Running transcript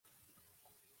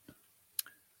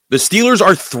The Steelers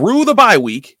are through the bye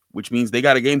week, which means they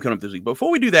got a game coming up this week.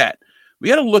 Before we do that, we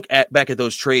got to look back at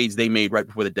those trades they made right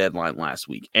before the deadline last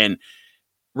week. And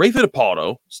Ray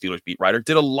Fittipaldo, Steelers beat writer,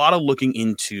 did a lot of looking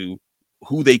into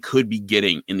who they could be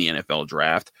getting in the NFL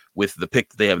draft with the pick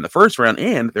that they have in the first round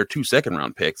and their 2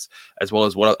 second-round picks, as well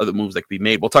as what other moves that could be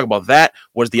made. We'll talk about that.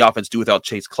 What does the offense do without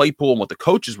Chase Claypool and what the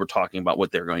coaches were talking about,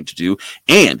 what they're going to do,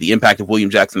 and the impact of William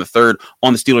Jackson III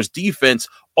on the Steelers defense,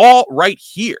 all right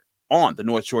here on the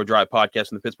North Shore Drive podcast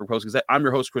from the Pittsburgh Post-Gazette. I'm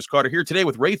your host, Chris Carter, here today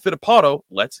with Ray Fittipaldo.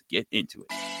 Let's get into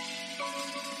it.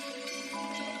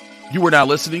 You are now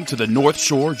listening to the North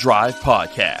Shore Drive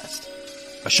podcast,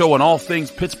 a show on all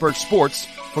things Pittsburgh sports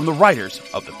from the writers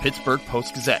of the Pittsburgh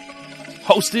Post-Gazette,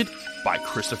 hosted by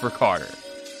Christopher Carter.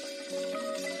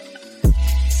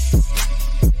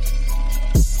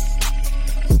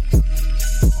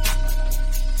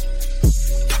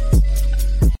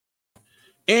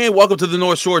 And welcome to the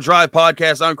North Shore Drive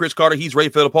podcast. I'm Chris Carter. He's Ray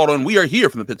Fittipaldo, and we are here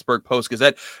from the Pittsburgh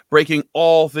Post-Gazette, breaking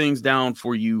all things down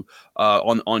for you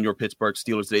on your Pittsburgh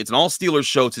Steelers today. It's an all-Steelers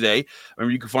show today.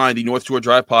 Remember, you can find the North Shore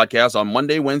Drive podcast on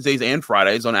Monday, Wednesdays, and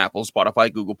Fridays on Apple,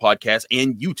 Spotify, Google Podcasts,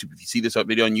 and YouTube. If you see this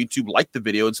video on YouTube, like the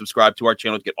video and subscribe to our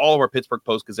channel to get all of our Pittsburgh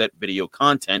Post-Gazette video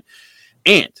content.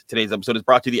 And today's episode is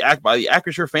brought to you by the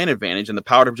Acrisure Fan Advantage and the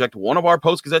power to project one of our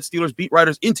Post-Gazette Steelers beat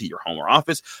writers into your home or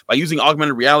office. By using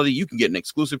augmented reality, you can get an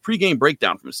exclusive pregame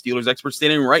breakdown from a Steelers expert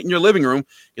standing right in your living room.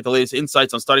 Get the latest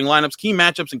insights on starting lineups, key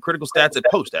matchups, and critical stats at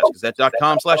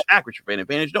post-gazette.com/Acrisure Fan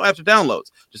Advantage. No apps or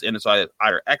downloads. Just inside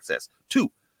either access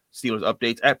to Steelers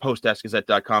updates at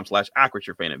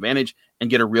post-gazette.com/Acrisure Fan Advantage and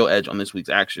get a real edge on this week's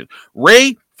action.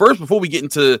 Ray, first, before we get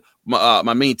into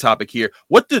my main topic here,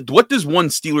 what does one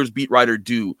Steelers beat writer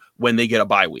do when they get a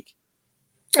bye week?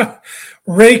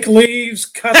 Rake leaves,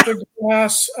 cut the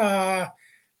grass,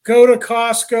 go to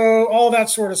Costco, all that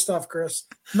sort of stuff, Chris.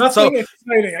 Nothing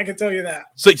exciting, I can tell you that.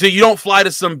 So you don't fly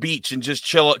to some beach and just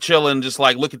chill and just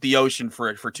like look at the ocean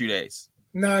for 2 days?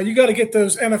 No, you got to get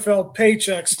those NFL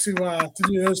paychecks to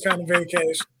do those kind of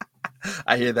vacations.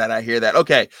 I hear that.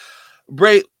 Okay.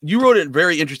 Bray, you wrote a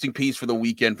very interesting piece for the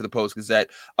weekend for the Post-Gazette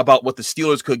about what the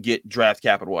Steelers could get draft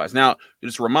capital-wise. Now,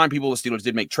 just to remind people, the Steelers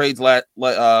did make trades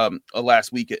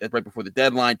last week right before the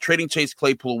deadline, trading Chase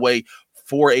Claypool away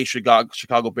for a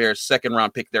Chicago Bears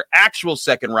second-round pick, their actual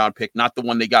second-round pick, not the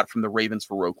one they got from the Ravens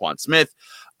for Roquan Smith.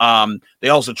 They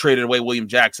also traded away William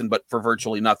Jackson, but for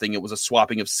virtually nothing. It was a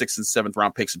swapping of 6th and 7th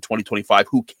round picks in 2025.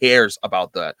 Who cares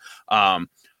about that?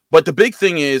 But the big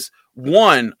thing is,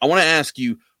 one, I want to ask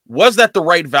you, was that the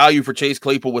right value for Chase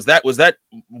Claypool? Was that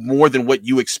more than what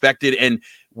you expected? And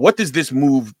what does this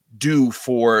move do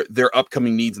for their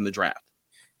upcoming needs in the draft?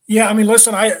 Yeah, I mean,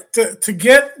 listen, to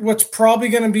get what's probably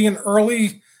going to be an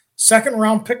early second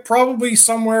round pick, probably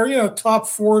somewhere, top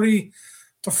 40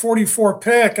 to 44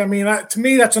 pick. I mean, to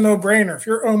me, that's a no-brainer. If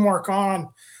you're Omar Khan,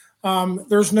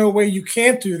 there's no way you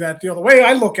can't do that deal. The way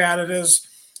I look at it is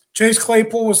Chase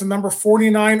Claypool was the number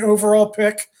 49 overall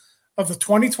pick of the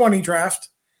 2020 draft.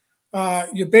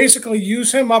 You basically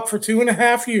use him up for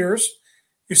 2.5 years.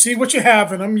 You see what you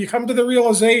have in him. You come to the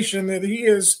realization that he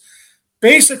is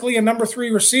basically a number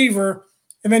 3 receiver,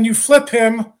 and then you flip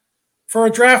him for a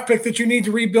draft pick that you need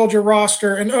to rebuild your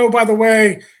roster. And, oh, by the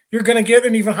way, you're going to get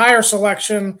an even higher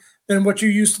selection than what you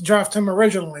used to draft him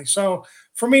originally. So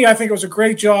for me, I think it was a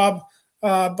great job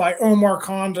by Omar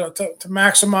Khan to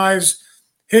maximize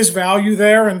his value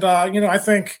there. And, I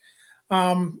think,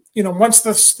 once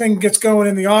this thing gets going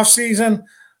in the offseason,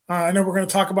 I know we're going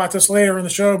to talk about this later in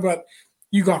the show, but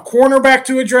you got cornerback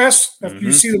to address. If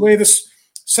you see the way this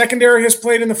secondary has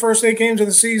played in the first 8 games of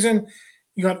the season,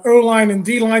 you got O-line and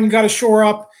D-line you got to shore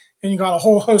up, and you got a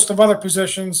whole host of other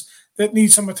positions that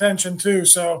need some attention too.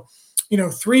 So,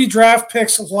 3 draft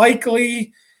picks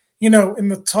likely, in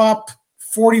the top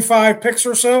 45 picks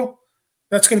or so.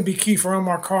 That's going to be key for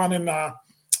Omar Khan and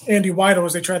Andy Weidel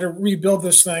as they try to rebuild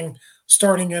this thing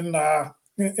starting in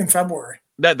February.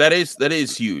 That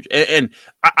is huge, and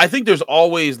I think there's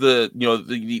always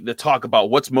the talk about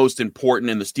what's most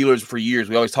important in the Steelers. For years,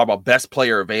 we always talk about best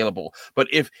player available, but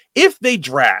if they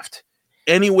draft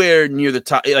anywhere near the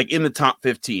top, like in the top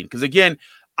 15, because again,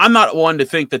 I'm not one to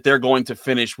think that they're going to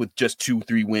finish with just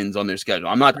 2-3 wins on their schedule.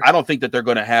 I don't think that they're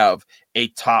going to have a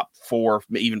top 4,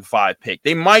 even 5 pick.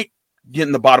 They might get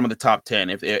in the bottom of the top 10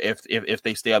 if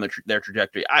they stay on their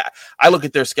trajectory. I look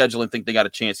at their schedule and think they got a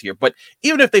chance here. But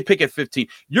even if they pick at 15,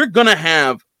 you're gonna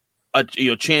have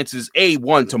chances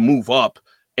one to move up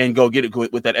and go get it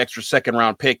with that extra second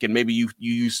round pick, and maybe you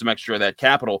use some extra of that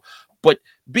capital. But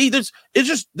B, this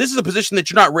is a position that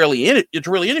you're not really in it. It's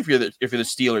really in if you're the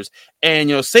Steelers.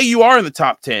 And say you are in the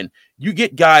top 10, you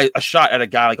get a shot at a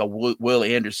guy like a Will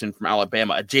Anderson from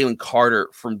Alabama, a Jalen Carter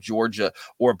from Georgia,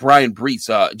 or Brian Brees.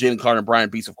 Jalen Carter and Brian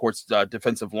Brees, of course,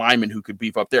 defensive lineman who could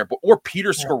beef up there, or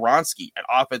Peter Skoronski at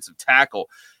offensive tackle.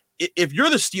 If you're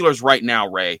the Steelers right now,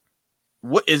 Ray,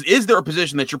 what is there a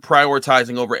position that you're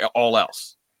prioritizing over all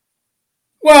else?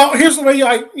 Well, here's the way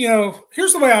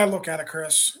I look at it,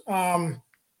 Chris.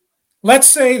 Let's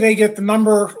say they get the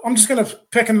number. I'm just going to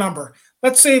pick a number.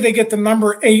 Let's say they get the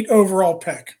number 8 overall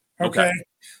pick. Okay.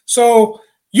 So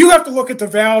you have to look at the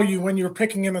value when you're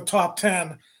picking in the top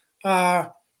 10.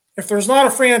 If there's not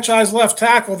a franchise left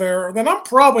tackle there, then I'm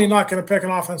probably not going to pick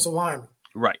an offensive lineman.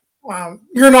 Right.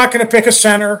 You're not going to pick a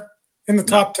center in the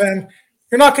top 10.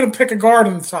 You're not going to pick a guard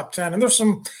in the top 10. And there's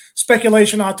some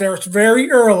speculation out there. It's very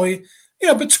early.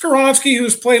 But Skoronski,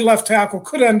 who's played left tackle,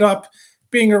 could end up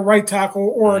being a right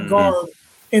tackle or a guard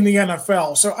in the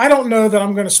NFL. So I don't know that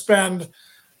I'm going to spend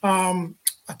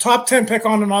a top 10 pick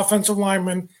on an offensive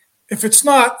lineman if it's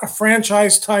not a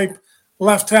franchise-type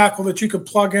left tackle that you could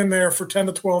plug in there for 10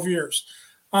 to 12 years.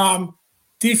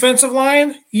 Defensive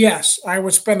line, yes, I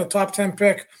would spend a top 10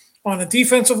 pick on a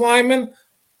defensive lineman,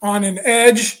 on an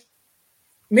edge,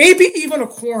 maybe even a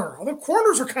corner. The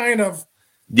corners are kind of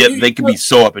 – yeah, they can be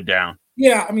so up and down.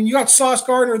 Yeah, I mean, you got Sauce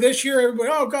Gardner this year. Everybody,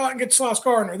 go out and get Sauce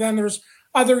Gardner. Then there's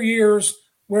other years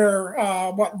where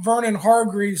Vernon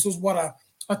Hargreaves was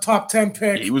a top 10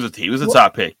 pick. Yeah, he was a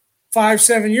top pick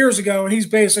 5-7 years ago, and he's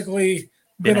basically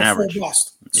been a average. full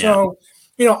bust. Yeah. So,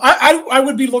 I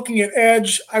would be looking at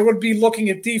edge. I would be looking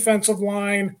at defensive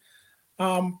line,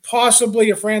 possibly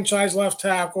a franchise left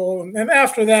tackle, and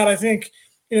after that, I think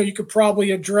you could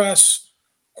probably address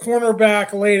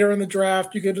cornerback later in the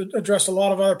draft. You could address a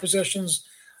lot of other positions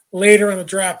later in the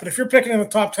draft. But if you're picking in the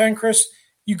top 10, Chris,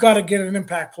 you got to get an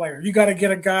impact player. You got to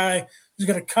get a guy who's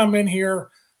going to come in here,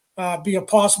 be a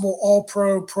possible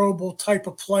all-pro, Pro Bowl type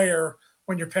of player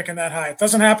when you're picking that high. It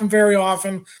doesn't happen very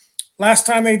often. Last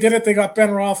time they did it, they got Ben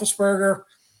Roethlisberger.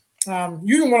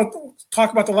 You didn't want to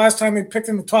talk about the last time they picked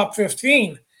in the top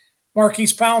 15,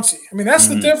 Marquise Pouncey. I mean, that's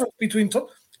the difference between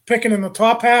picking in the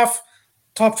top half,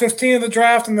 top 15 of the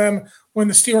draft, and then when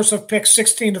the Steelers have picked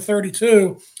 16 to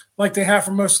 32, like they have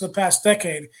for most of the past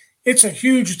decade. It's a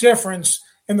huge difference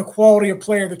in the quality of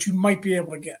player that you might be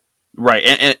able to get. Right.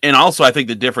 And also I think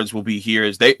the difference will be here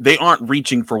is they aren't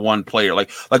reaching for one player.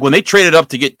 Like when they traded up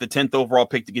to get the 10th overall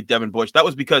pick to get Devin Bush, that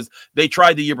was because they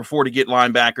tried the year before to get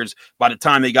linebackers. By the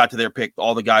time they got to their pick,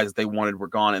 all the guys that they wanted were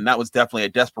gone. And that was definitely a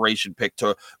desperation pick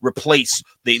to replace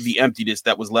the emptiness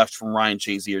that was left from Ryan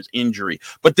Shazier's injury.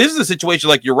 But this is a situation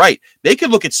like you're right. They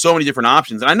could look at so many different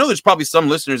options. And I know there's probably some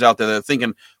listeners out there that are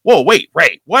thinking, whoa, wait,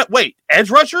 Ray, what? Wait, edge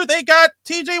rusher? They got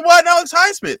TJ Watt and Alex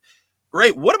Highsmith.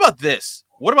 Great. What about this?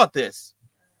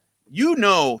 You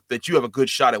know that you have a good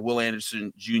shot at Will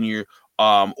Anderson Jr.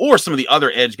 Or some of the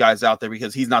other edge guys out there,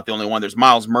 because he's not the only one. There's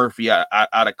Miles Murphy out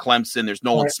of Clemson. There's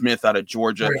Nolan Smith out of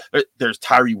Georgia. There's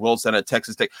Tyree Wilson out of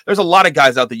Texas Tech. There's a lot of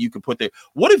guys out there you could put there.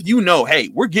 What if hey,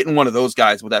 we're getting one of those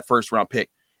guys with that first round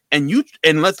pick, and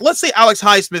let's say Alex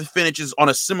Highsmith finishes on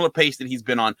a similar pace that he's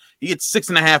been on. He gets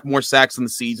 6.5 more sacks in the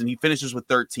season. He finishes with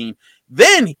 13.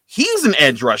 Then he's an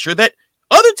edge rusher that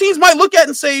other teams might look at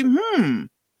and say,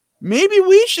 maybe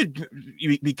we should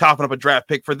be coughing up a draft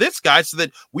pick for this guy so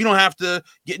that we don't have to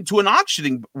get into an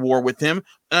auctioning war with him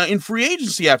in free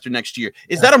agency after next year.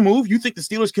 Is that a move you think the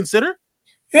Steelers consider?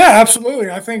 Yeah,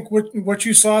 absolutely. I think what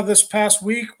you saw this past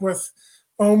week with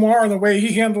Omar and the way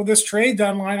he handled this trade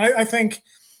deadline, I think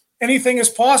anything is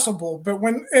possible. But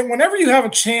whenever you have a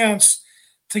chance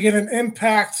to get an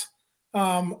impact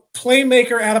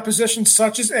playmaker at a position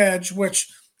such as edge, which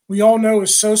we all know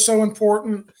is so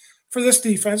important for this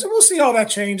defense. And we'll see how that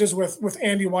changes with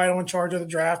Andy Weidel in charge of the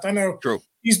draft. I know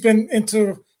he's been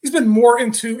more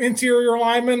into interior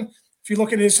linemen if you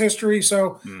look at his history.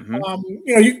 So,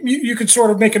 you could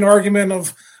sort of make an argument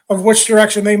of which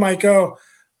direction they might go,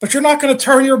 but you're not going to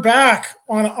turn your back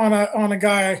on a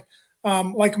guy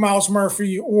like Miles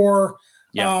Murphy or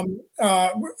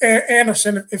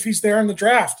Anderson if he's there in the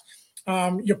draft.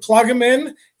 You plug him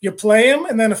in, you play him,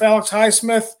 and then if Alex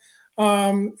Highsmith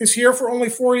is here for only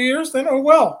 4 years, then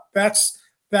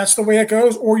that's the way it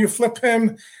goes. Or you flip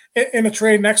him in a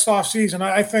trade next offseason.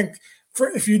 I think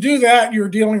if you do that, you're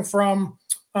dealing from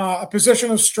a position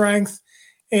of strength,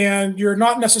 and you're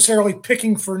not necessarily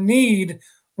picking for need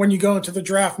when you go into the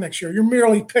draft next year. You're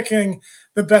merely picking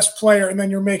the best player, and then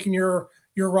you're making your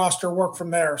roster work from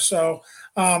there. So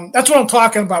that's what I'm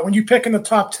talking about. When you pick in the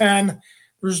top 10,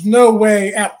 there's no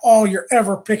way at all you're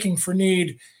ever picking for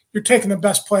need. You're taking the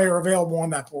best player available on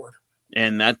that board.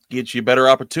 And that gets you better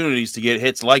opportunities to get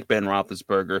hits like Ben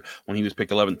Roethlisberger when he was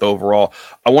picked 11th overall.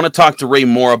 I want to talk to Ray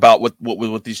more about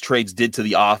what these trades did to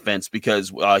the offense, because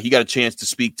he got a chance to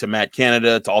speak to Matt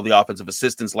Canada, to all the offensive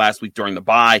assistants last week during the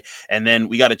bye, and then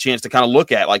we got a chance to kind of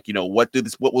look at, like, what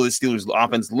will the Steelers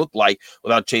offense look like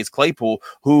without Chase Claypool,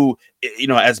 who,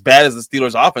 as bad as the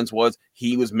Steelers offense was,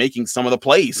 he was making some of the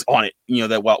plays on it,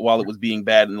 that while it was being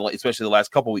bad, and especially the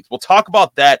last couple of weeks. We'll talk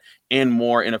about that and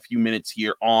more in a few minutes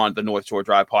here on the North Shore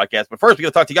Drive podcast. But first, we got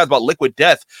to talk to you guys about Liquid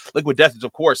Death. Liquid Death is,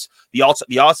 of course, the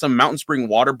awesome Mountain Spring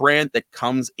water brand that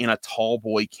comes in a tall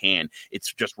boy can.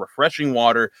 It's just refreshing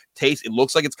water. It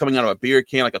looks like it's coming out of a beer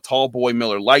can, like a Tall Boy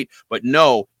Miller Lite, but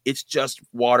no, it's just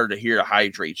water to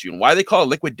hydrate you. And why they call it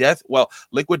Liquid Death? Well,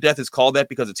 Liquid Death is called that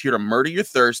because it's here to murder your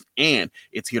thirst, and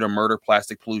it's here to murder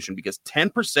plastic pollution, because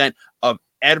 10% of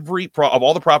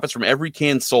all the profits from every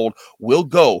can sold will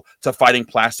go to fighting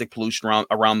plastic pollution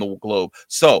around the globe.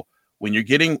 So when you're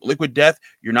getting Liquid Death,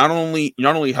 you're not only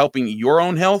helping your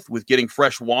own health with getting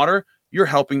fresh water, you're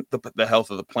helping the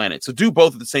health of the planet. So do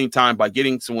both at the same time by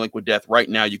getting some Liquid Death right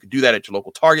now. You can do that at your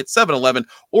local Target, 7-Eleven,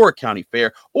 or a county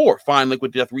fair, or find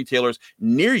Liquid Death retailers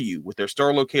near you with their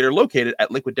store located at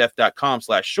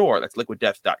liquiddeath.com/shore. That's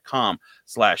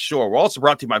liquiddeath.com/shore. We're also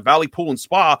brought to you by Valley Pool and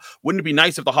Spa. Wouldn't it be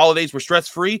nice if the holidays were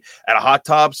stress-free? At a hot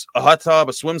tub,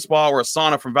 a swim spa, or a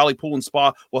sauna from Valley Pool and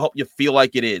Spa will help you feel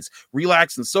like it is.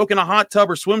 Relax and soak in a hot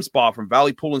tub or swim spa from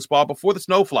Valley Pool and Spa before the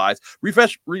snow flies.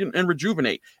 Refresh and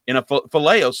rejuvenate in a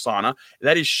Vallejo sauna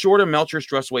that is sure to melt your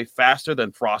stress away faster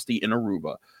than Frosty in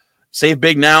Aruba. Save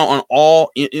big now on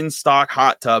all in-stock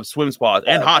hot tubs, swim spas,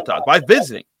 and hot tubs by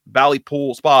visiting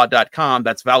valleypoolspa.com.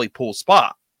 That's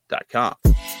valleypoolspa.com.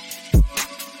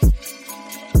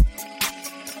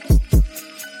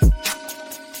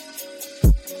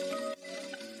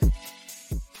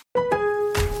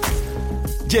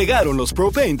 Llegaron los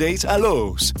Pro Paint Days a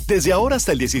Lowe's. Desde ahora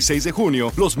hasta el 16 de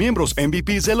junio, los miembros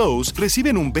MVPs de Lowe's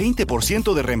reciben un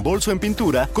 20% de reembolso en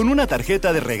pintura con una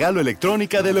tarjeta de regalo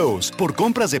electrónica de Lowe's por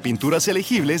compras de pinturas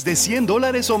elegibles de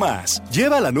 $100 o más.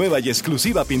 Lleva la nueva y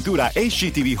exclusiva pintura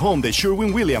HGTV Home de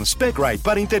Sherwin-Williams Spec-Rite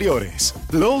para interiores.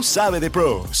 Lowe's sabe de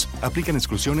pros. Aplican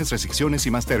exclusiones, restricciones y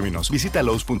más términos. Visita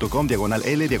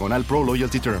lowes.com/L/Pro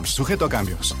Loyalty Terms. Sujeto a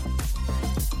cambios.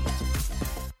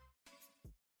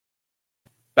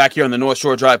 Back here on the North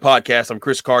Shore Drive podcast, I'm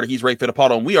Chris Carter. He's Ray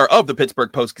Fittipaldo, and we are of the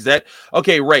Pittsburgh Post-Gazette.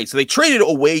 Okay, Ray, so they traded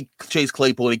away Chase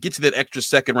Claypool, and it gets you that extra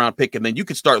second-round pick, and then you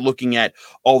can start looking at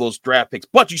all those draft picks.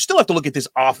 But you still have to look at this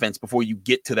offense before you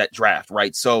get to that draft,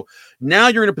 right? So now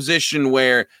you're in a position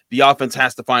where the offense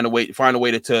has to find a way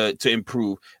to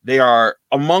improve. They are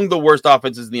among the worst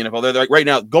offenses in the NFL. They're like, right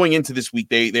now, going into this week,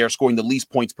 they are scoring the least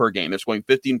points per game. They're scoring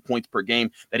 15 points per game.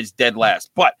 That is dead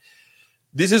last. But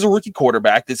this is a rookie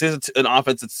quarterback. This is an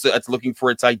offense that's looking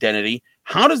for its identity.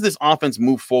 How does this offense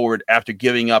move forward after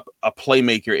giving up a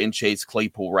playmaker in Chase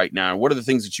Claypool right now? And what are the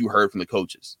things that you heard from the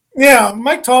coaches? Yeah,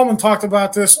 Mike Tallman talked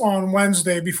about this on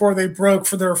Wednesday before they broke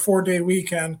for their 4-day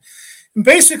weekend. And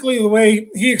basically, the way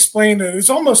he explained it, it's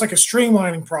almost like a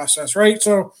streamlining process, right?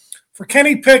 So for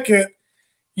Kenny Pickett,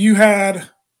 you had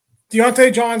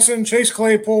Deontay Johnson, Chase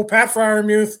Claypool, Pat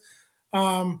Freiermuth,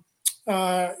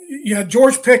 you had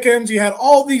George Pickens, you had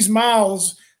all these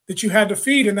mouths that you had to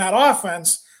feed in that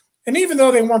offense. And even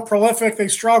though they weren't prolific, they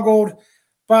struggled.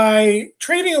 By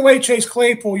trading away Chase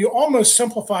Claypool, you almost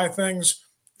simplify things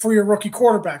for your rookie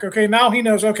quarterback. Okay, now he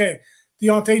knows, okay,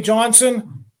 Deontay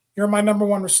Johnson, you're my number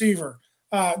one receiver.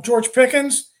 George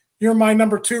Pickens, you're my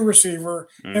number 2 receiver.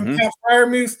 Mm-hmm. And Pat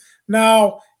Freiermuth,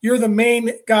 now you're the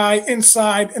main guy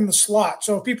inside in the slot.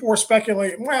 So people were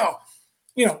speculating, well,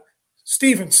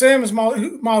 Steven Sims,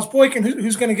 Miles Boykin,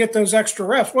 who's going to get those extra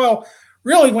reps? Well,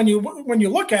 really, when you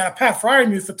look at it, Pat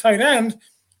Freiermuth, the tight end,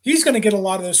 he's going to get a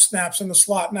lot of those snaps in the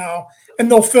slot now, and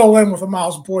they'll fill in with a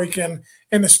Miles Boykin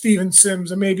and a Steven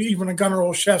Sims and maybe even a Gunnar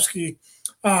Olszewski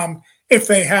if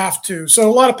they have to. So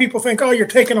a lot of people think, oh, you're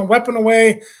taking a weapon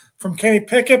away from Kenny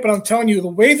Pickett, but I'm telling you, the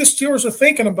way the Steelers are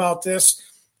thinking about this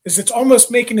is it's almost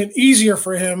making it easier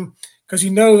for him because he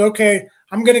knows, okay,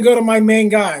 I'm going to go to my main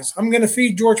guys. I'm going to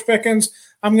feed George Pickens.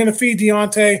 I'm going to feed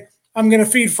Deontay. I'm going to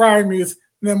feed Freiermuth,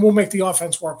 and then we'll make the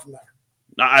offense work from there.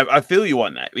 I feel you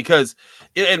on that because,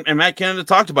 and Matt Canada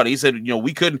talked about it. He said,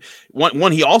 we could,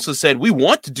 one, he also said, we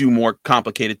want to do more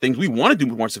complicated things. We want to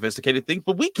do more sophisticated things,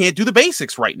 but we can't do the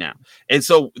basics right now. And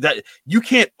so that you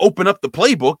can't open up the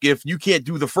playbook if you can't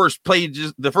do the first plays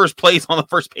on the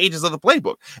first pages of the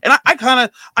playbook. And I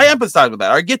empathize with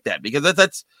that. I get that because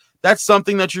that's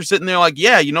something that you're sitting there like,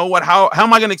 yeah, you know what? How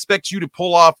am I going to expect you to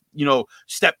pull off,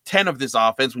 step 10 of this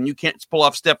offense when you can't pull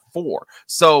off step 4?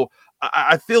 So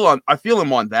I feel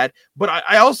him on that. But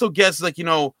I also guess, like,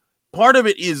 part of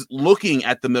it is looking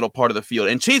at the middle part of the field.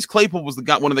 And Chase Claypool was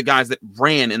one of the guys that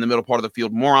ran in the middle part of the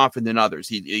field more often than others.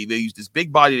 They used his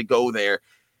big body to go there.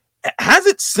 Has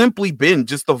it simply been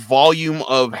just the volume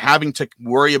of having to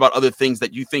worry about other things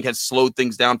that you think has slowed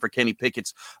things down for Kenny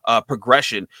Pickett's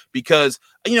progression? Because,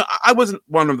 I wasn't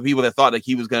one of the people that thought that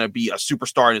he was going to be a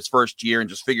superstar in his first year and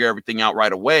just figure everything out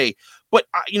right away. But,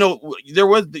 there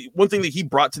was one thing that he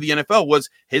brought to the NFL was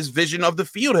his vision of the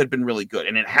field had been really good,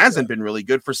 and it hasn't been really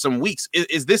good for some weeks.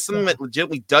 Is this something that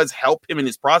legitimately does help him in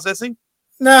his processing?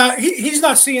 Nah, he's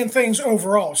not seeing things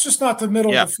overall. It's just not the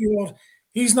middle of the field.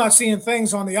 He's not seeing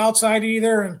things on the outside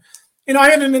either. And, I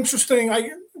had an interesting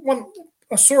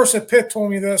a source at Pitt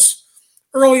told me this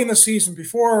early in the season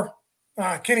before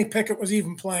Kenny Pickett was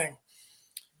even playing.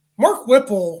 Mark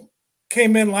Whipple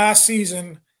came in last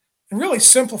season and really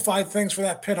simplified things for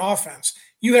that Pitt offense.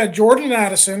 You had Jordan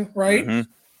Addison, right? Mm-hmm.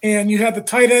 And you had the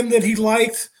tight end that he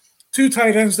liked, 2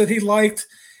 tight ends that he liked,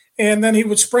 and then he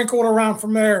would sprinkle it around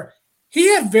from there.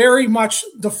 He had very much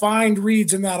defined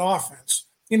reads in that offense.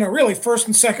 Really first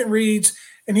and second reads,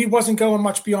 and he wasn't going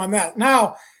much beyond that.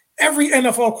 Now, every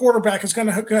NFL quarterback is going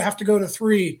to have to go to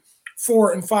 3,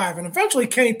 4, and 5, and eventually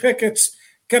Kenny Pickett's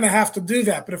going to have to do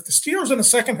that. But if the Steelers in the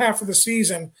second half of the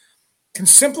season can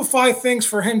simplify things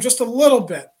for him just a little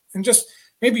bit and just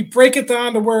maybe break it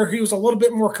down to where he was a little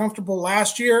bit more comfortable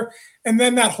last year, and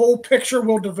then that whole picture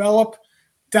will develop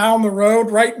down the road,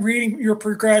 right? Reading your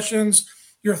progressions,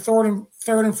 your third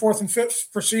and fourth and fifth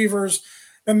receivers,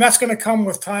 then that's going to come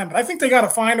with time. But I think they got to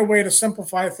find a way to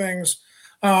simplify things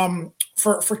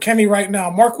for Kenny right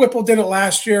now. Mark Whipple did it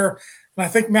last year, and I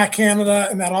think Matt Canada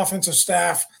and that offensive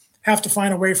staff have to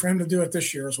find a way for him to do it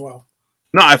this year as well.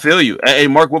 No, I feel you. Hey,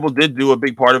 Mark Whipple did do a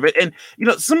big part of it. And,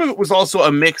 some of it was also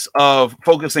a mix of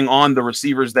focusing on the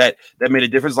receivers that made a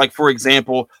difference. Like, for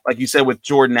example, like you said, with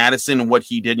Jordan Addison and what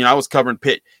he did, I was covering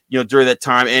Pitt, during that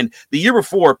time. And the year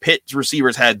before, Pitt's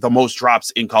receivers had the most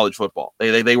drops in college football.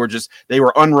 They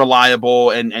were unreliable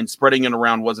and spreading it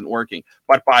around wasn't working.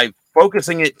 But by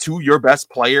focusing it to your best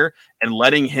player and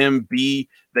letting him be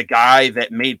the guy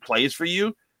that made plays for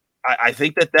you, I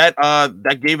think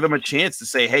that gave them a chance to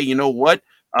say, hey, you know what?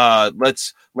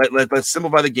 Let's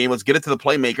simplify the game. Let's get it to the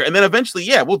playmaker. And then eventually,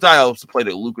 we'll dial up to play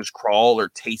to Lucas Krull or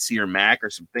Taysier Mack or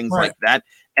some things like that.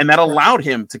 And that allowed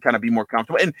him to kind of be more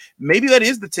comfortable. And maybe that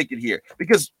is the ticket here.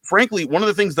 Because, frankly, one of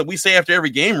the things that we say after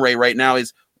every game, Ray, right now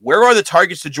is, where are the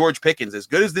targets to George Pickens? As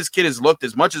good as this kid has looked,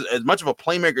 as much of a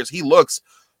playmaker as he looks,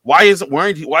 why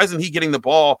isn't he getting the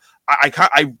ball?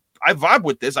 I vibe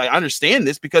with this. I understand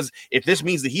this, because if this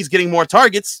means that he's getting more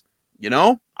targets,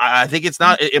 I think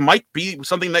it might be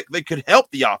something that could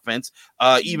help the offense,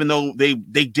 even though they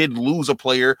did lose a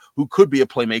player who could be a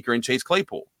playmaker in Chase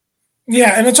Claypool.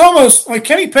 Yeah, and it's almost like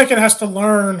Kenny Pickett has to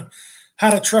learn how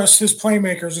to trust his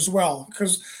playmakers as well,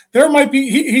 because there might be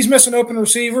he's missing open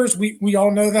receivers. We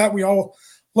all know that. We all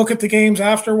look at the games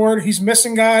afterward. He's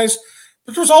missing guys,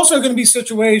 but there's also going to be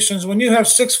situations when you have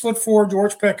 6'4"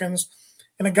 George Pickens,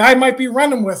 and a guy might be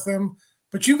running with him,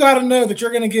 but you got to know that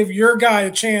you're going to give your guy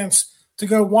a chance to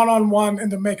go one-on-one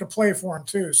and to make a play for him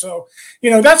too. So,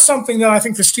 that's something that I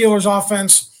think the Steelers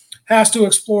offense has to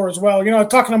explore as well.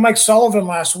 Talking to Mike Sullivan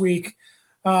last week,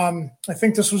 I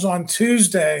think this was on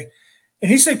Tuesday, and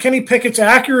he said Kenny Pickett's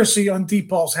accuracy on deep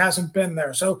balls hasn't been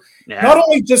there. So not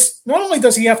only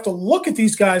does he have to look at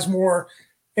these guys more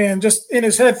and just in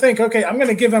his head think, okay, I'm going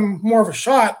to give him more of a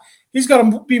shot, he's got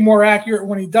to be more accurate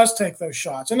when he does take those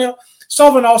shots. And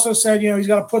Sullivan also said, he's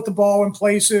got to put the ball in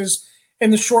places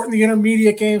in the short and the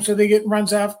intermediate game so they get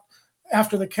runs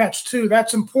after the catch too.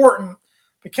 That's important.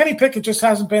 But Kenny Pickett just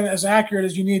hasn't been as accurate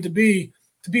as you need to be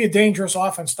a dangerous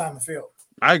offense down the field.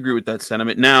 I agree with that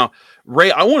sentiment. Now,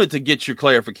 Ray, I wanted to get your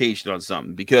clarification on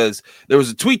something, because there was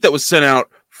a tweet that was sent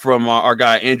out from our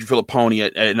guy Andrew Filipponi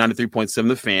at 93.7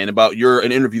 The Fan about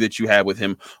an interview that you had with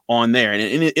him on there. And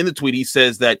in the tweet, he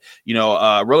says that,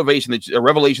 a revelation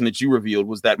that you revealed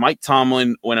was that Mike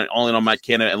Tomlin went all in on Matt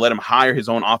Canada and let him hire his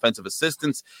own offensive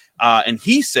assistants. And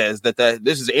he says that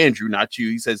this is Andrew, not you.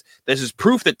 He says this is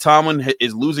proof that Tomlin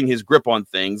is losing his grip on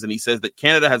things. And he says that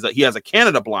Canada has a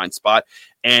Canada blind spot.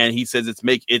 And he says it's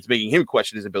making him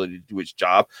question his ability to do his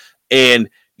job. And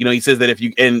he says that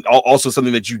and also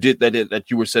something that you did that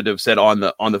you were said to have said on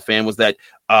the Fan was that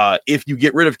if you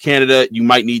get rid of Canada, you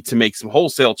might need to make some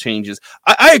wholesale changes.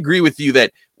 I agree with you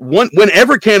that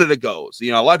whenever Canada goes,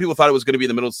 a lot of people thought it was going to be in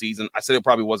the middle of the season. I said it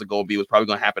probably wasn't going to be. It was probably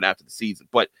going to happen after the season.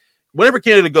 But whenever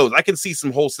Canada goes, I can see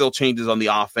some wholesale changes on the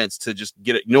offense to just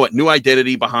get new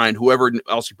identity behind whoever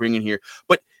else you bring in here.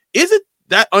 But is it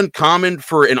that uncommon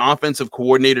for an offensive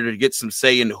coordinator to get some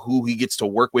say in who he gets to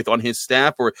work with on his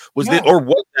staff, or was that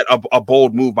a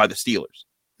bold move by the Steelers?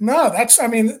 No,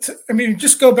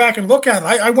 just go back and look at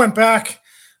it. I went back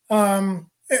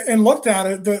and looked at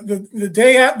it.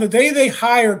 The day they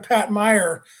hired Pat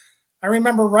Meyer, I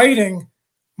remember writing,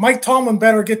 Mike Tomlin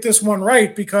better get this one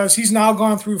right because he's now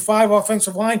gone through 5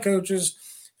 offensive line coaches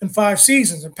in 5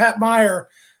 seasons, and Pat Meyer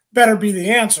better be the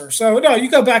answer. So, no,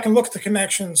 you go back and look at the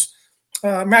connections.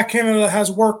 Matt Canada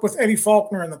has worked with Eddie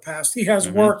Faulkner in the past. He has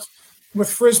worked with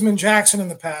Frisman Jackson in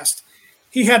the past.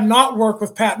 He had not worked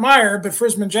with Pat Meyer, but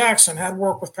Frisman Jackson had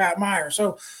worked with Pat Meyer.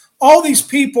 So all these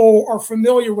people are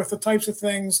familiar with the types of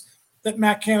things that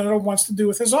Matt Canada wants to do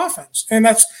with his offense. And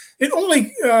it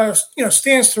only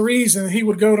stands to reason that he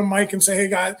would go to Mike and say, hey,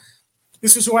 guy,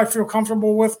 this is who I feel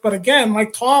comfortable with. But again,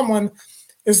 Mike Tomlin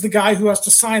is the guy who has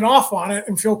to sign off on it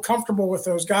and feel comfortable with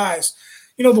those guys.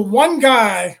 The one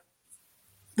guy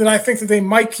that I think that they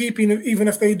might keep, even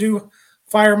if they do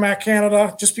fire Matt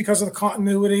Canada, just because of the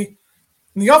continuity,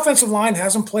 and the offensive line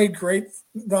hasn't played great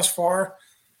thus far.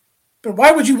 But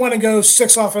why would you want to go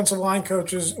 6 offensive line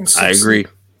coaches in 6? I agree.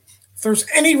 If there's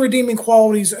any redeeming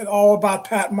qualities at all about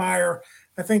Pat Meyer,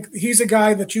 I think he's a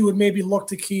guy that you would maybe look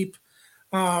to keep.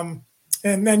 And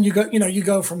then you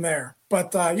go from there.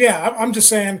 But I'm just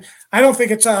saying, I don't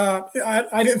think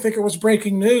I didn't think it was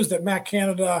breaking news that Matt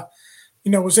Canada,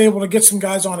 was able to get some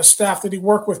guys on his staff that he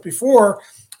worked with before.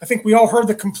 I think we all heard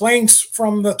the complaints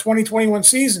from the 2021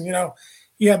 season.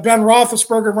 You had Ben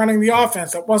Roethlisberger running the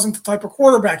offense. That wasn't the type of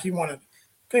quarterback you wanted.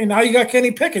 Okay, now you got Kenny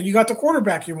Pickett. You got the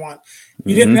quarterback you want.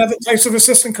 You didn't have the types of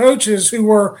assistant coaches who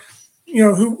were,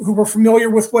 who were familiar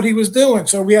with what he was doing.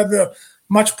 So we had the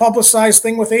much publicized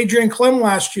thing with Adrian Clem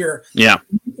last year. Yeah.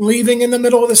 Leaving in the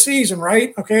middle of the season,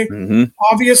 right? Okay.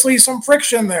 Obviously some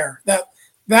friction there.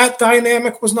 That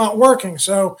dynamic was not working.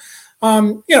 So,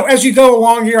 as you go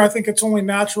along here, I think it's only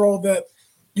natural that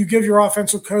you give your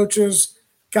offensive coaches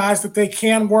guys that they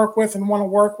can work with and want to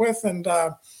work with. And,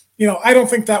 I don't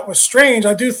think that was strange.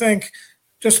 I do think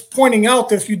just pointing out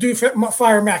that if you do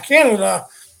fire Matt Canada,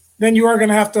 then you are going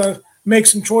to have to make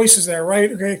some choices there,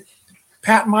 right? Okay.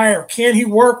 Pat Meyer, can he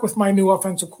work with my new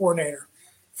offensive coordinator?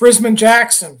 Frisman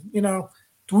Jackson, do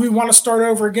we want to start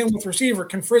over again with receiver?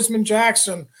 Can Frisman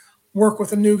Jackson work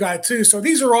with a new guy too? So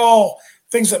these are all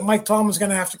things that Mike Tomlin's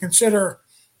going to have to consider,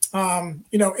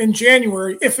 in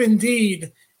January, if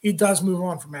indeed he does move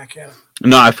on from Matt Canada.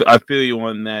 No, I feel you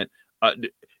on that.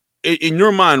 In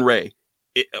your mind, Ray,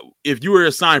 if you were to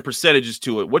assign percentages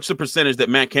to it, what's the percentage that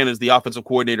Matt Canada is the offensive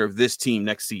coordinator of this team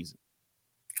next season?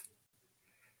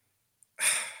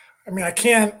 I mean, I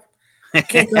can't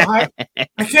go higher.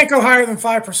 I can't go higher than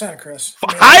 5%, Chris.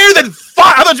 Higher than 5?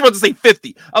 I thought you were about to say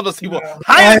 50. I was going to say,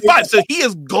 higher than 5. So he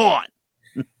is gone.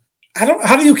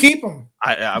 How do you keep him?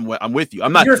 I'm with you.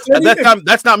 I'm not.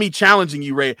 That's not me challenging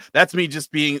you, Ray. That's me just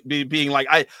being like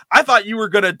I thought you were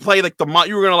gonna play like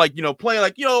you were gonna play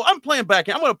like I'm playing back.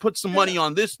 I'm gonna put some money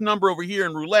on this number over here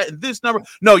in roulette and this number.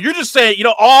 No, you're just saying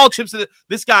all chips.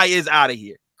 This guy is out of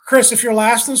here, Chris. If you're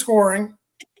last in scoring,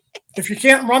 if you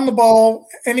can't run the ball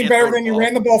any better than you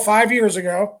ran the ball 5 years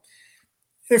ago,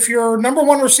 if your number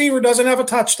one receiver doesn't have a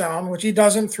touchdown, which he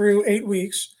doesn't through 8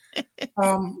 weeks. What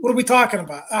are we talking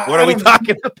about? I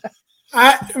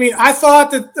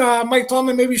thought that Mike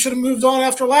Tomlin maybe should have moved on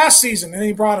after last season, and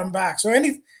he brought him back. So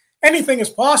anything is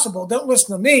possible. Don't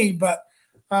listen to me, but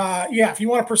if you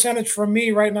want a percentage from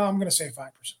me right now, I'm going to say 5%.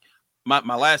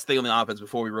 My last thing on the offense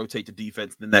before we rotate to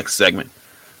defense in the next segment: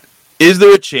 is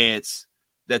there a chance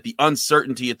that the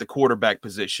uncertainty at the quarterback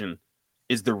position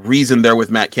is the reason they're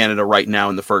with Matt Canada right now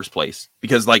in the first place?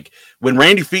 Because when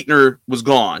Randy Fichtner was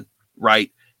gone,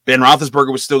 right? Ben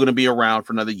Roethlisberger was still going to be around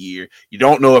for another year. You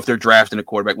don't know if they're drafting a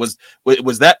quarterback. Was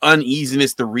that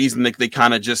uneasiness the reason that they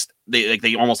kind of just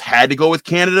they almost had to go with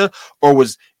Canada, or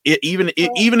was it even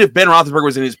if Ben Roethlisberger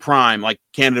was in his prime,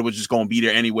 Canada was just going to be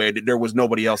there anyway? There was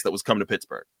nobody else that was coming to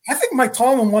Pittsburgh. I think Mike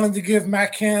Tomlin wanted to give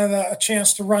Matt Canada a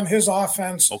chance to run his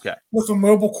offense with a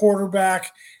mobile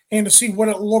quarterback and to see what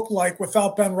it looked like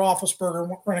without Ben Roethlisberger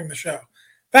running the show.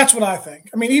 That's what I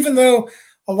think. I mean, even though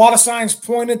a lot of signs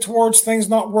pointed towards things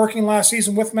not working last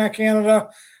season with Matt Canada,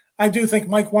 I do think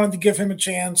Mike wanted to give him a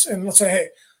chance. And let's say, hey,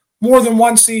 more than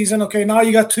one season. Okay, now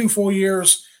you got 2 full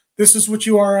years. This is what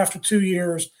you are after 2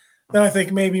 years. Then I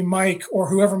think maybe Mike or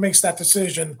whoever makes that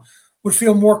decision would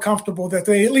feel more comfortable that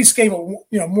they at least gave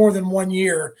it, more than 1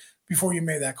 year before you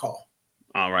made that call.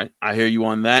 All right. I hear you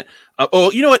on that.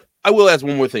 You know what? I will ask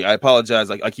one more thing. I apologize.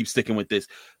 I keep sticking with this.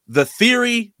 The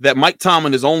theory that Mike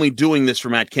Tomlin is only doing this for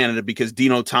Matt Canada because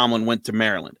Dino Tomlin went to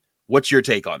Maryland. What's your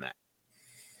take on that?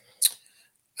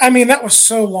 I mean, that was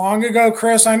so long ago,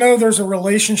 Chris. I know there's a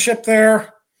relationship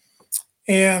there.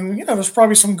 And, there's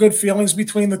probably some good feelings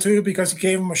between the two because he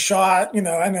gave him a shot.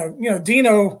 I know,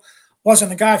 Dino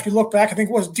wasn't a guy. If you look back, I think,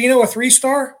 was Dino a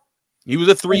 3-star? He was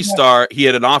a 3-star. He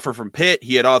had an offer from Pitt.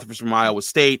 He had offers from Iowa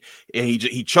State, and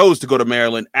he chose to go to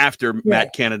Maryland after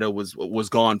Matt Canada was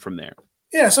gone from there.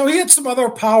 Yeah, so he had some other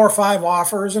Power 5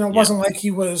 offers, and it wasn't like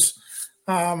he was.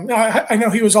 I know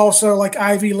he was also like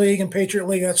Ivy League and Patriot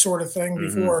League, that sort of thing,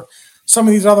 before some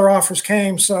of these other offers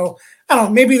came. So I don't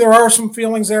know. Maybe there are some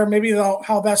feelings there. Maybe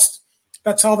how that's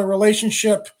how the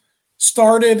relationship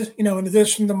started. In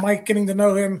addition to Mike getting to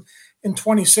know him in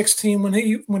 2016 when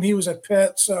he was at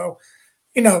Pitt. So,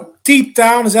 deep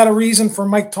down, is that a reason for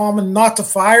Mike Tomlin not to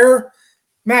fire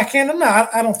Matt Canada? No,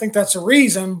 I don't think that's a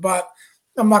reason, but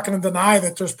I'm not going to deny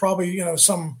that there's probably,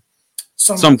 some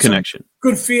connection, some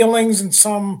good feelings, and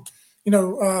some,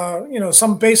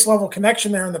 some base level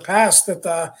connection there in the past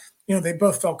that, they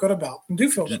both felt good about and do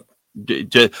feel good.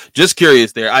 Just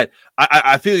curious there.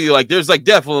 I feel you, like there's like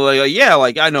definitely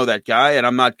like I know that guy, and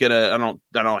I'm not gonna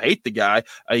I don't hate the guy,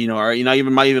 or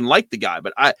might even like the guy,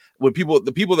 but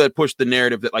the people that push the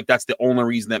narrative that like that's the only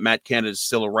reason that Matt Canada is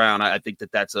still around, I think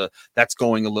that's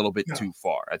going a little bit too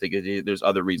far. I think there's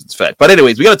other reasons for that. But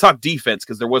anyways, we got to talk defense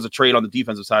because there was a trade on the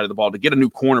defensive side of the ball to get a new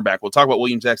cornerback. We'll talk about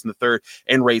William Jackson III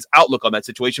and Ray's outlook on that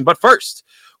situation. But first,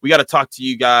 we got to talk to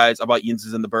you guys about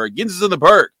Yinzers in the Berg. Yinzers in the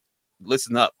Berg.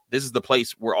 Listen up. This is the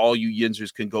place where all you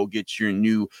Yinzers can go get your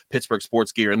new Pittsburgh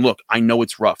sports gear. And look, I know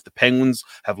it's rough. The Penguins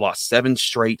have lost 7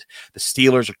 straight. The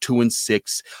Steelers are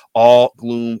 2-6. All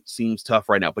gloom seems tough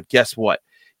right now. But guess what?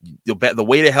 The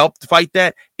way to help fight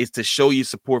that is to show you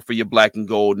support for your black and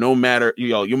gold. No matter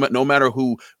no matter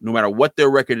what their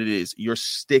record it is, you're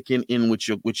sticking in with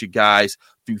your guys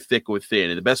through thick or thin.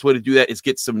 And the best way to do that is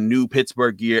get some new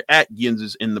Pittsburgh gear at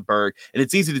Yinzers in the Berg. And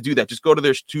it's easy to do that. Just go to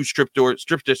their 2 strip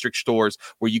district stores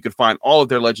where you can find all of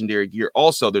their legendary gear.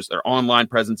 Also, there's their online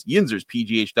presence,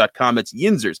 YinzersPGH.com. That's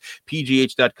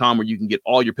YinzersPGH.com, where you can get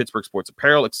all your Pittsburgh sports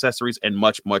apparel, accessories, and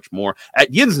much, much more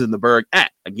at Yinzers in the Berg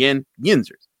at, again,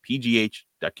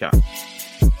 YinzersPGH.com.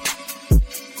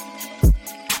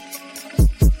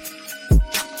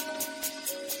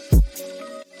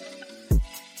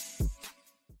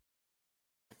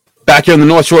 Back here on the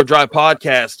North Shore Drive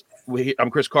podcast, I'm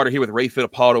Chris Carter here with Ray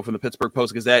Fittipaldo from the Pittsburgh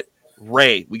Post-Gazette.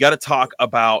 Ray, we got to talk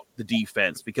about the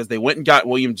defense because they went and got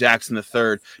William Jackson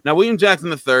III. Now, William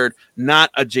Jackson III, not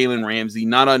a Jalen Ramsey,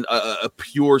 not a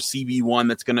pure CB1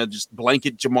 that's going to just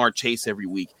blanket Jamar Chase every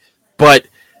week. But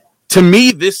to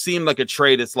me, this seemed like a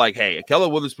trade. It's like, hey,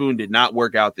 Ahkello Witherspoon did not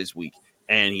work out this week,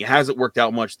 and he hasn't worked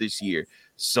out much this year.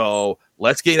 So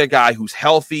let's get a guy who's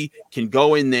healthy, can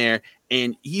go in there,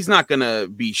 and he's not going to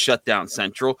be shut down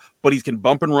central, but he can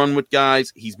bump and run with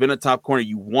guys. He's been a top corner.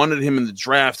 You wanted him in the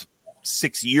draft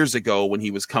 6 years ago when he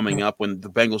was coming up, when the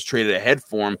Bengals traded ahead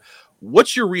for him.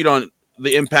 What's your read on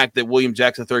the impact that William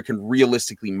Jackson III can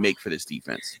realistically make for this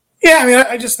defense? Yeah, I mean,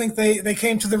 I just think they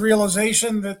came to the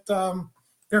realization that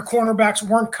their cornerbacks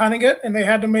weren't cutting it, and they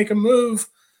had to make a move,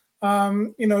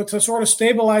 to sort of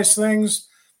stabilize things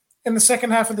in the second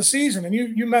half of the season. And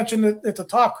you mentioned it at the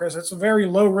top, Chris. It's a very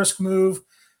low-risk move,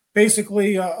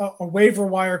 basically a waiver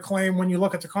wire claim when you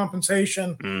look at the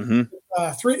compensation.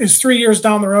 3 years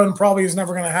down the road and probably is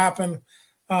never going to happen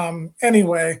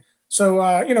anyway. So,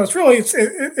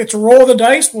 it's a roll of the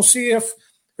dice. We'll see if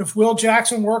Will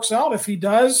Jackson works out. If he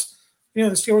does, the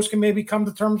Steelers can maybe come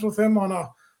to terms with him on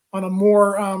a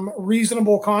more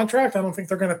reasonable contract. I don't think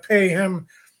they're going to pay him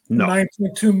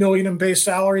 $9.2 million in base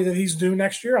salary that he's due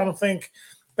next year. I don't think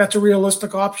that's a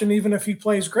realistic option, even if he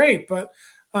plays great. But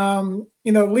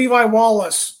Levi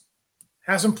Wallace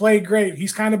hasn't played great.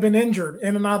 He's kind of been injured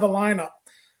in and out of the lineup.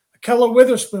 Ahkello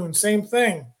Witherspoon, same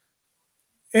thing,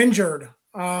 injured.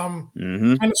 Kind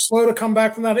of slow to come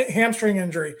back from that hamstring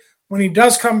injury. When he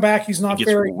does come back, he's not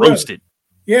very roasted.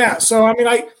 Good. Yeah. So I mean,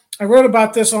 I wrote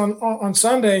about this on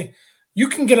Sunday. You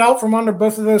can get out from under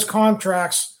both of those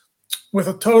contracts with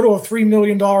a total of $3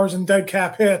 million in dead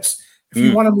cap hits if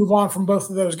you want to move on from both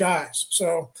of those guys.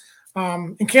 So,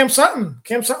 and Cam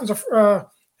Sutton's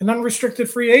an unrestricted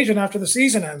free agent after the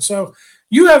season ends. So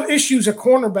you have issues at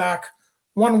cornerback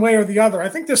one way or the other. I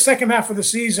think the second half of the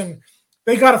season,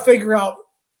 they got to figure out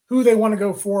who they want to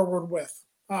go forward with.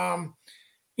 Do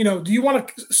you want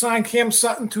to sign Cam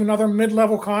Sutton to another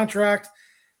mid-level contract,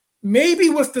 maybe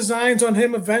with designs on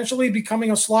him eventually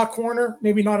becoming a slot corner,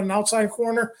 maybe not an outside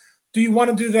corner? Do you want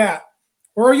to do that?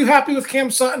 Or are you happy with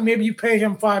Cam Sutton? Maybe you pay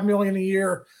him $5 million a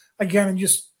year again and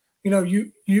just,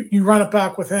 you run it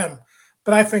back with him.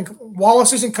 But I think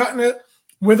Wallace isn't cutting it.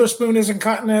 Witherspoon isn't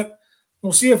cutting it.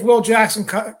 We'll see if Will Jackson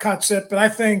cuts it, but I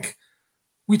think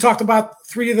we talked about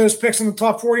 3 of those picks in the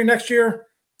top 40 next year.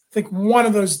 I think one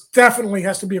of those definitely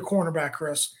has to be a cornerback,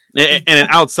 Chris. And an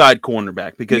outside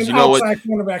cornerback, because you know what? Outside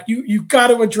cornerback. You got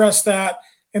to address that.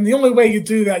 And the only way you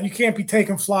do that, you can't be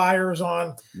taking flyers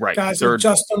on guys like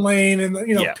Justin Lane and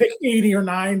pick 80 or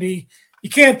 90. You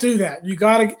can't do that. You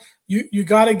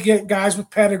gotta get guys with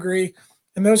pedigree,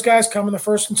 and those guys come in the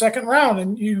first and second round.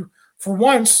 And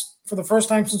for the first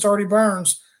time since Artie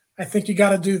Burns, I think you got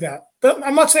to do that. But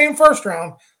I'm not saying first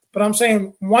round, but I'm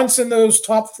saying once in those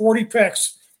top 40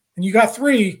 picks, and you got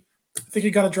 3, I think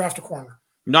you got to draft a corner.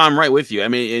 No, I'm right with you. I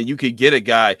mean, you could get a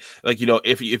guy like,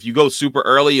 if you go super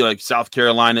early, like South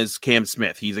Carolina's Cam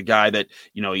Smith, he's a guy that,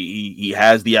 he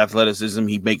has the athleticism.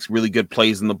 He makes really good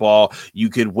plays in the ball. You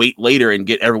could wait later and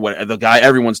get the guy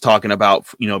everyone's talking about,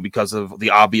 because of the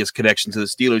obvious connection to the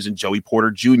Steelers, and Joey Porter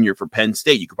Jr. for Penn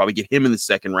State. You could probably get him in the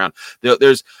second round.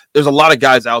 There's a lot of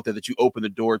guys out there that you open the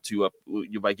door to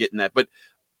by getting that. But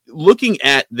looking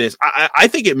at this, I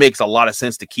think it makes a lot of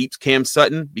sense to keep Cam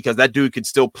Sutton, because that dude could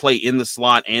still play in the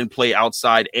slot and play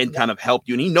outside and kind of help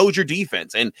you. And he knows your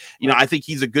defense. And, I think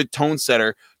he's a good tone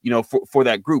setter, for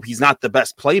that group. He's not the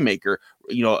best playmaker,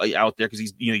 out there,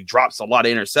 because he drops a lot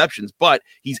of interceptions, but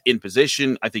he's in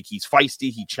position. I think he's feisty.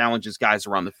 He challenges guys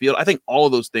around the field. I think all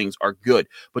of those things are good,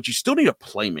 but you still need a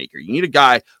playmaker. You need a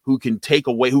guy who can take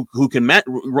away, who can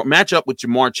match up with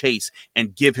Jamar Chase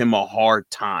and give him a hard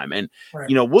time. And,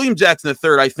 William Jackson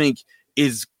III, I think,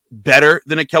 is better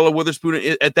than a Keller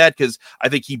Witherspoon at that, because I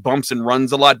think he bumps and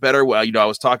runs a lot better. Well, I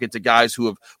was talking to guys who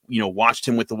have, watched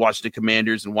him with the Washington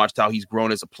Commanders and watched how he's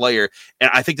grown as a player. And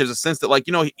I think there's a sense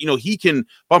that he can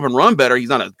bump and run better. He's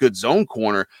not a good zone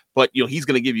corner, but, he's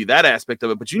going to give you that aspect of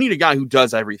it. But you need a guy who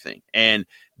does everything. And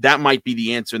that might be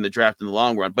the answer in the draft in the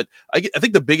long run. But I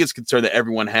think the biggest concern that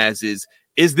everyone has is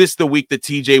this the week that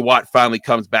TJ Watt finally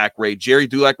comes back, Ray? Jerry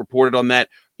Dulac reported on that,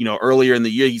 earlier in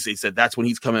the year. He said that's when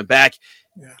he's coming back.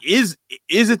 Yeah. Is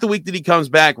it the week that he comes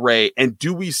back, Ray? And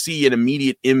do we see an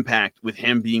immediate impact with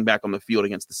him being back on the field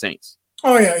against the Saints?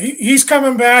 Oh, yeah. He's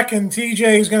coming back, and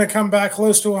TJ is going to come back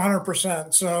close to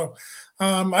 100%. So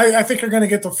I think you're going to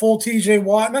get the full TJ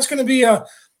Watt, and that's going to be a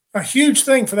huge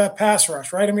thing for that pass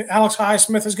rush, right? I mean, Alex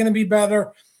Highsmith is going to be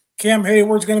better. Cam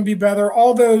Hayward's going to be better.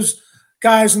 All those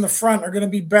guys in the front are going to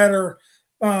be better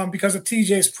because of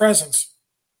TJ's presence.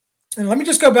 And let me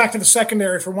just go back to the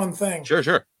secondary for one thing. Sure.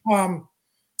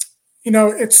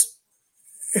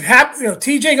 It happened.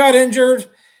 TJ got injured,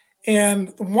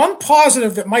 and one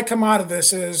positive that might come out of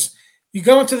this is you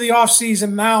go into the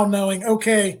offseason now knowing,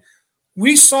 okay,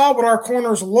 we saw what our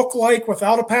corners look like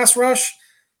without a pass rush.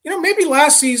 Maybe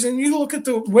last season you look at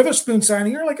the Witherspoon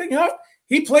signing, you're like,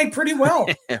 he played pretty well.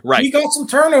 Right. He got some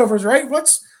turnovers, right?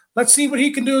 Let's see what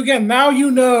he can do again. Now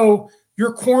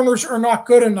your corners are not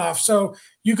good enough. So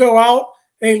you go out,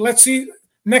 hey, let's see.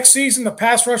 Next season, the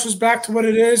pass rush is back to what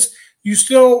it is. You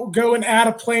still go and add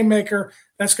a playmaker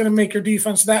that's going to make your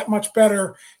defense that much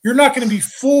better. You're not going to be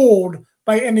fooled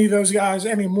by any of those guys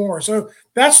anymore. So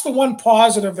that's the one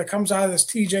positive that comes out of this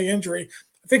TJ injury.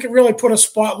 I think it really put a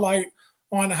spotlight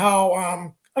on how I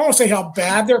don't want to say how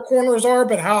bad their corners are,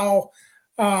 but how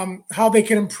they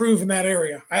can improve in that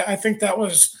area. I think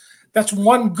that's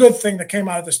one good thing that came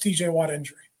out of this TJ Watt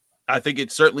injury. I think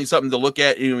it's certainly something to look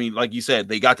at. Like you said,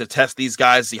 they got to test these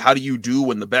guys, see how do you do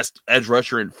when the best edge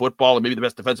rusher in football and maybe the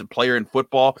best defensive player in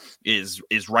football is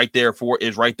right there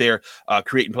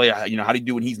creating play. How do you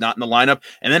do when he's not in the lineup,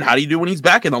 and then how do you do when he's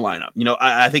back in the lineup?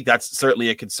 I think that's certainly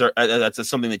a concern. That's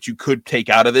something that you could take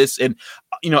out of this. And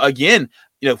again,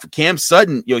 for Cam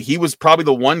Sutton, he was probably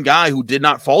the one guy who did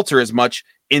not falter as much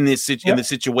in this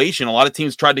situation. A lot of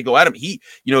teams tried to go at him. He,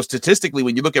 statistically,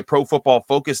 when you look at Pro Football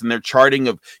Focus and their charting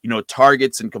of,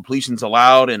 targets and completions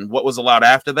allowed and what was allowed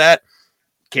after that,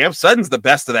 Cam Sutton's the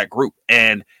best of that group.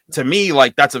 And to me,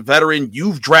 that's a veteran.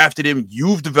 You've drafted him,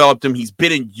 you've developed him. He's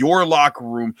been in your locker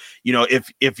room.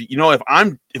 If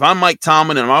I'm Mike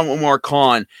Tomlin and I'm Omar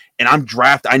Khan and I'm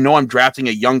drafting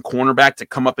a young cornerback to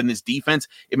come up in this defense,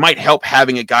 it might help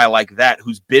having a guy like that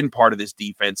who's been part of this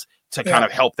defense to kind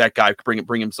of help that guy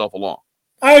bring himself along.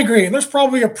 I agree. And there's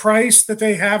probably a price that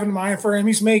they have in mind for him.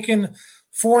 He's making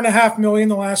 $4.5 million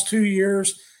the last 2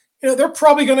 years. They're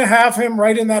probably going to have him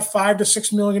right in that $5 to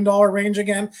 $6 million range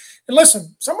again. And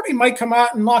listen, somebody might come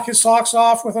out and knock his socks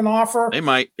off with an offer. They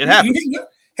might. It happens.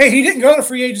 He didn't go to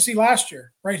free agency last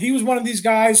year, right? He was one of these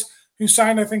guys who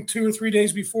signed, I think, 2 or 3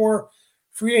 days before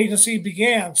free agency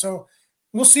began. So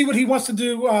we'll see what he wants to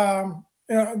do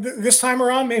this time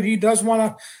around. Maybe he does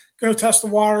want to go test the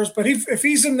waters. But if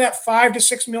he's in that $5 to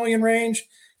 $6 million range,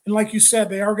 and like you said,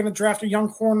 they are going to draft a young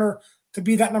corner to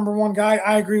be that number one guy,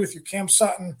 I agree with you. Cam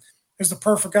Sutton is the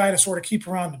perfect guy to sort of keep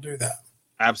around to do that.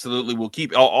 Absolutely. We'll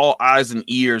keep all eyes and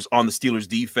ears on the Steelers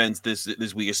defense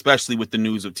this week, especially with the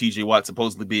news of TJ Watt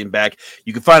supposedly being back.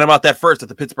 You can find out about that first at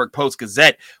the Pittsburgh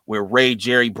Post-Gazette, where Ray,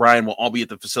 Jerry, Brian will all be at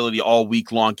the facility all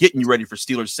week long, getting you ready for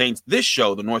Steelers Saints. This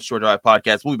show, the North Shore Drive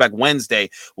podcast, we'll be back Wednesday.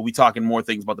 We'll be talking more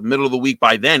things about the middle of the week.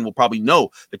 By then, we'll probably know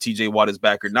that TJ Watt is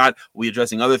back or not. We'll be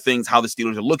addressing other things, how the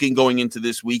Steelers are looking going into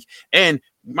this week, and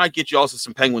we might get you also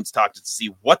some Penguins talk just to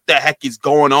see what the heck is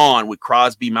going on with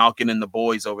Crosby, Malkin, and the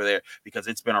boys over there, because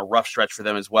it's been a rough stretch for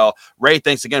them as well. Ray,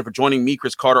 thanks again for joining me,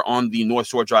 Chris Carter, on the North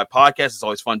Shore Drive podcast. It's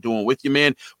always fun doing with you,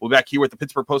 man. We'll be back here at the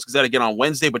Pittsburgh Post-Gazette again on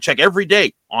Wednesday, but check every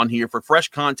day on here for fresh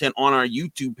content on our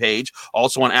YouTube page,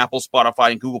 also on Apple,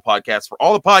 Spotify, and Google Podcasts for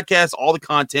all the podcasts, all the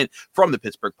content from the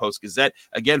Pittsburgh Post-Gazette.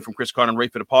 Again, from Chris Carter and Ray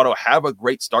Fittipaldo, have a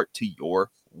great start to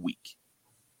your week.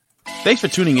 Thanks for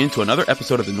tuning in to another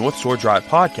episode of the North Shore Drive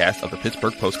podcast of the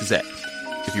Pittsburgh Post-Gazette.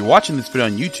 If you're watching this video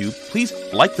on YouTube, please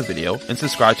like the video and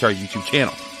subscribe to our YouTube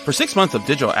channel. For 6 months of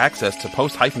digital access to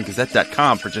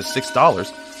post-gazette.com for just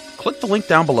 $6, click the link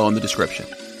down below in the description.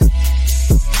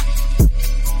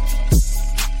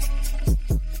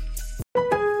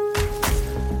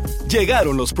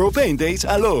 Llegaron los Pro Paint Days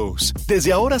a Lowe's.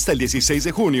 Desde ahora hasta el 16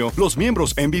 de junio, los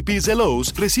miembros MVPs de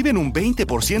Lowe's reciben un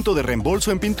 20% de reembolso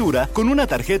en pintura con una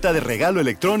tarjeta de regalo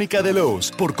electrónica de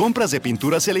Lowe's por compras de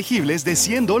pinturas elegibles de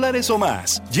 $100 o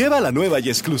más. Lleva la nueva y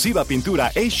exclusiva pintura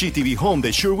HGTV Home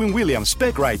de Sherwin-Williams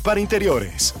Spec Rite para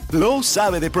interiores. Lowe's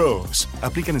sabe de pros.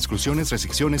 Aplican exclusiones,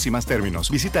 restricciones y más términos.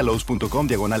 Visita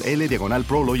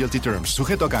lowes.com/L/Pro Loyalty Terms.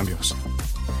 Sujeto a cambios.